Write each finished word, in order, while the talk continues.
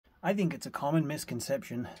I think it's a common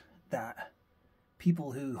misconception that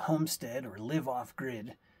people who homestead or live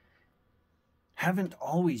off-grid haven't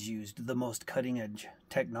always used the most cutting-edge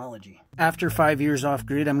technology. After 5 years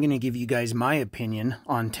off-grid, I'm going to give you guys my opinion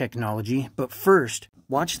on technology. But first,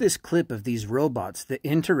 watch this clip of these robots that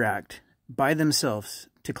interact by themselves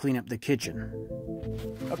to clean up the kitchen.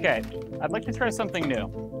 Okay, I'd like to try something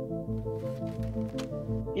new.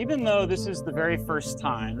 Even though this is the very first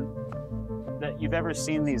time that you've ever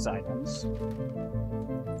seen these items,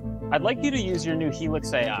 I'd like you to use your new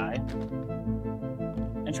Helix AI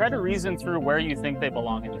and try to reason through where you think they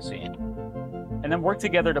belong in the scene, and then work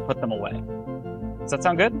together to put them away. Does that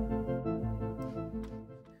sound good?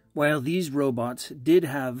 While these robots did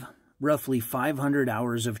have roughly 500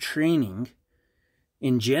 hours of training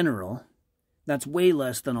in general, that's way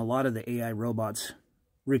less than a lot of the AI robots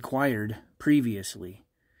required previously.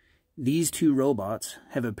 These two robots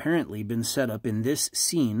have apparently been set up in this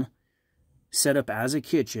scene, set up as a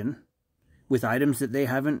kitchen, with items that they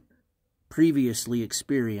haven't previously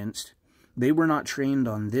experienced. They were not trained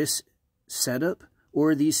on this setup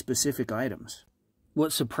or these specific items.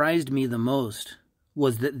 What surprised me the most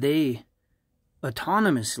was that they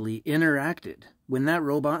autonomously interacted. When that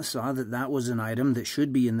robot saw that that was an item that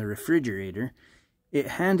should be in the refrigerator, it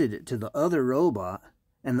handed it to the other robot,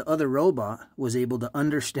 and the other robot was able to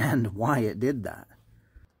understand why it did that.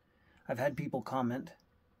 I've had people comment,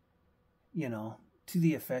 to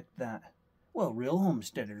the effect that, well, real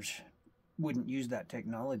homesteaders wouldn't use that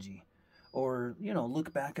technology. Or,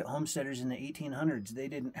 look back at homesteaders in the 1800s. They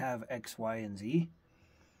didn't have X, Y, and Z.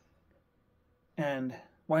 And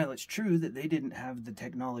while it's true that they didn't have the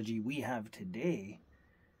technology we have today,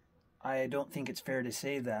 I don't think it's fair to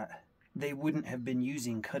say that they wouldn't have been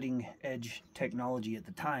using cutting-edge technology at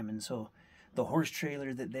the time. And so the horse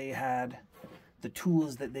trailer that they had, the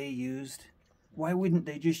tools that they used, why wouldn't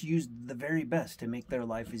they just use the very best to make their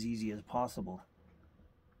life as easy as possible?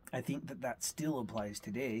 I think that still applies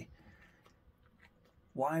today.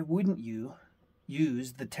 Why wouldn't you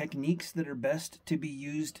use the techniques that are best to be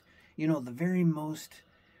used, the very most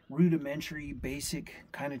rudimentary, basic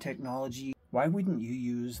kind of technology? Why wouldn't you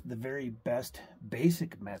use the very best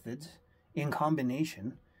basic methods in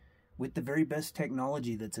combination with the very best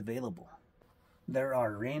technology that's available? There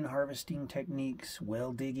are rain harvesting techniques,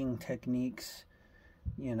 well digging techniques,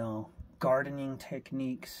 gardening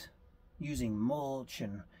techniques, using mulch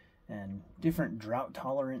and different drought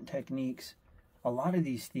tolerant techniques. A lot of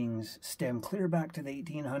these things stem clear back to the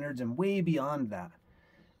 1800s and way beyond that.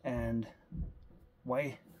 And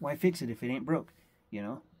why fix it if it ain't broke?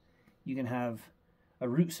 You can have a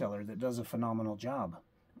root cellar that does a phenomenal job,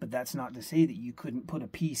 but that's not to say that you couldn't put a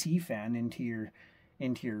PC fan into your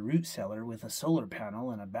root cellar with a solar panel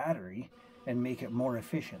and a battery and make it more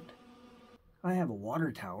efficient. I have a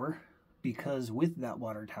water tower because with that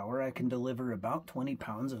water tower I can deliver about 20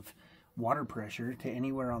 pounds of water pressure to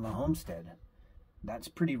anywhere on the homestead. That's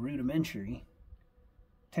pretty rudimentary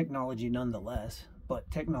technology nonetheless, but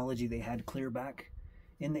technology they had clear back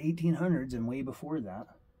in the 1800s and way before that.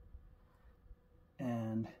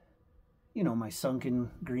 And my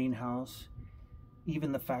sunken greenhouse,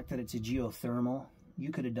 even the fact that it's a geothermal,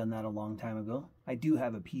 you could have done that a long time ago. I do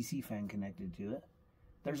have a PC fan connected to it.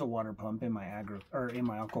 There's a water pump in my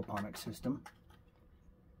aquaponics system.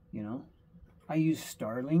 I use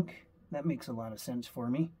Starlink. That makes a lot of sense for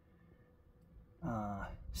me.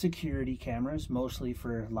 Security cameras, mostly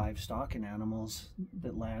for livestock and animals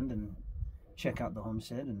that land and check out the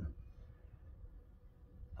homestead. And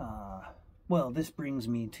well, this brings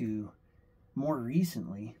me to more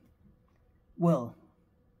recently. Well,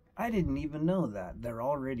 I didn't even know that they're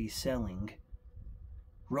already selling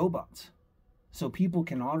robots. So people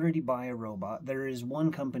can already buy a robot. There is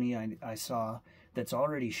one company I saw that's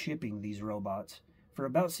already shipping these robots for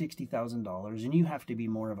about $60,000, and you have to be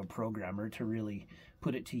more of a programmer to really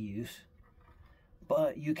put it to use.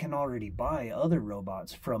 But you can already buy other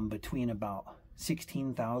robots from between about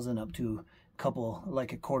 $16,000 up to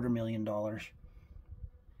like $250,000.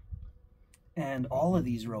 And all of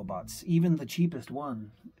these robots, even the cheapest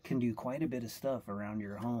one, can do quite a bit of stuff around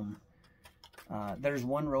your home. There's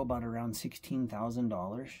one robot around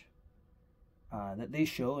 $16,000 that they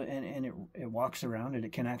show, and it walks around, and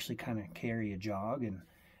it can actually kind of carry a jog. And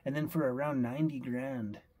then for around 90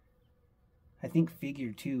 grand, I think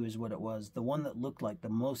figure 2 is what it was, the one that looked like the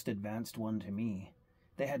most advanced one to me.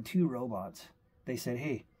 They had two robots. They said,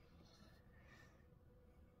 hey,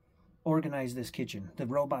 organize this kitchen. The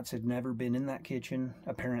robots had never been in that kitchen,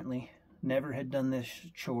 apparently. Never had done this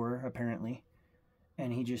chore, apparently.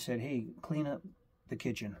 And he just said, hey, clean up the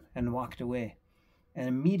kitchen, and walked away. And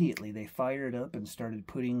immediately they fired up and started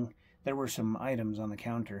putting, there were some items on the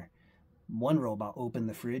counter. One robot opened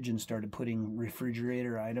the fridge and started putting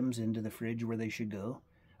refrigerator items into the fridge where they should go.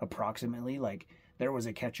 Approximately, like there was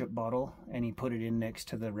a ketchup bottle and he put it in next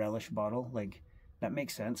to the relish bottle. Like, that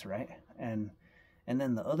makes sense, right? And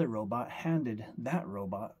then the other robot handed that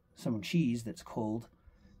robot some cheese that's cold,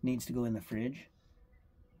 needs to go in the fridge.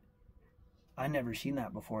 I never seen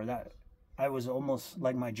that before. That I was almost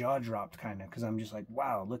like, my jaw dropped kind of, because I'm just like,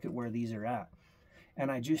 wow, look at where these are at.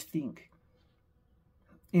 And I just think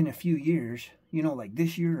in a few years, you know, like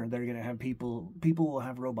this year, they're going to have people will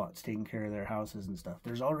have robots taking care of their houses and stuff.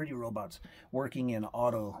 There's already robots working in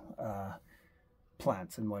auto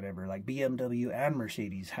plants and whatever. Like BMW and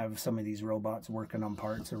Mercedes have some of these robots working on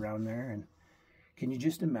parts around there. And can you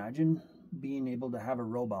just imagine being able to have a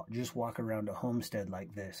robot just walk around a homestead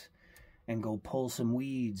like this and go pull some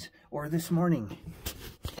weeds? Or this morning,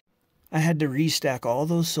 I had to restack all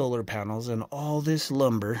those solar panels and all this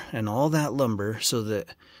lumber and all that lumber so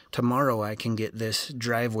that tomorrow I can get this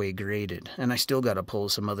driveway graded. And I still got to pull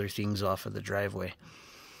some other things off of the driveway.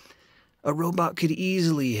 A robot could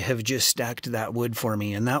easily have just stacked that wood for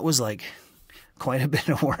me, and that was like quite a bit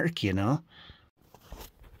of work, you know?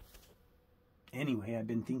 Anyway, I've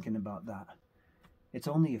been thinking about that. It's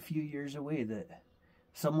only a few years away that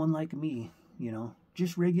someone like me, you know,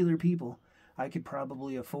 just regular people, I could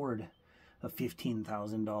probably afford a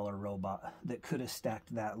 $15,000 robot that could have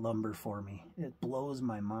stacked that lumber for me. It blows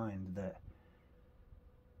my mind that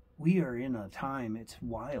we are in a time, it's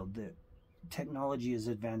wild, that technology is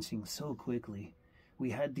advancing so quickly. We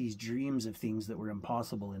had these dreams of things that were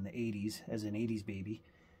impossible in the 80s, as an 80s baby,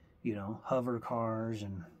 you know, hover cars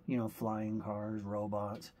and, you know, flying cars,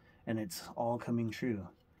 robots, and it's all coming true.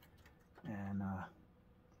 And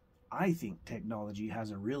I think technology has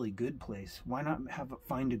a really good place. Why not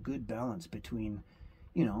find a good balance between,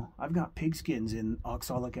 you know, I've got pigskins in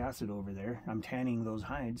oxalic acid over there. I'm tanning those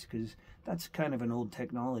hides because that's kind of an old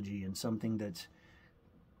technology and something that's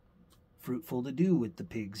fruitful to do with the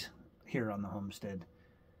pigs here on the homestead.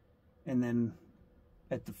 And then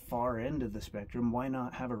at the far end of the spectrum, why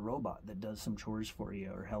not have a robot that does some chores for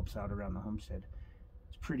you or helps out around the homestead?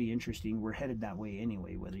 It's pretty interesting. We're headed that way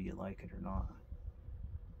anyway, whether you like it or not.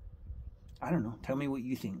 I don't know. Tell me what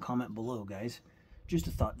you think. Comment below, guys. Just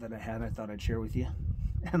a thought that I thought I'd share with you.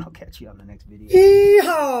 And I'll catch you on the next video.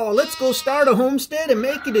 Yeehaw! Let's go start a homestead and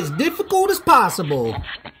make it as difficult as possible.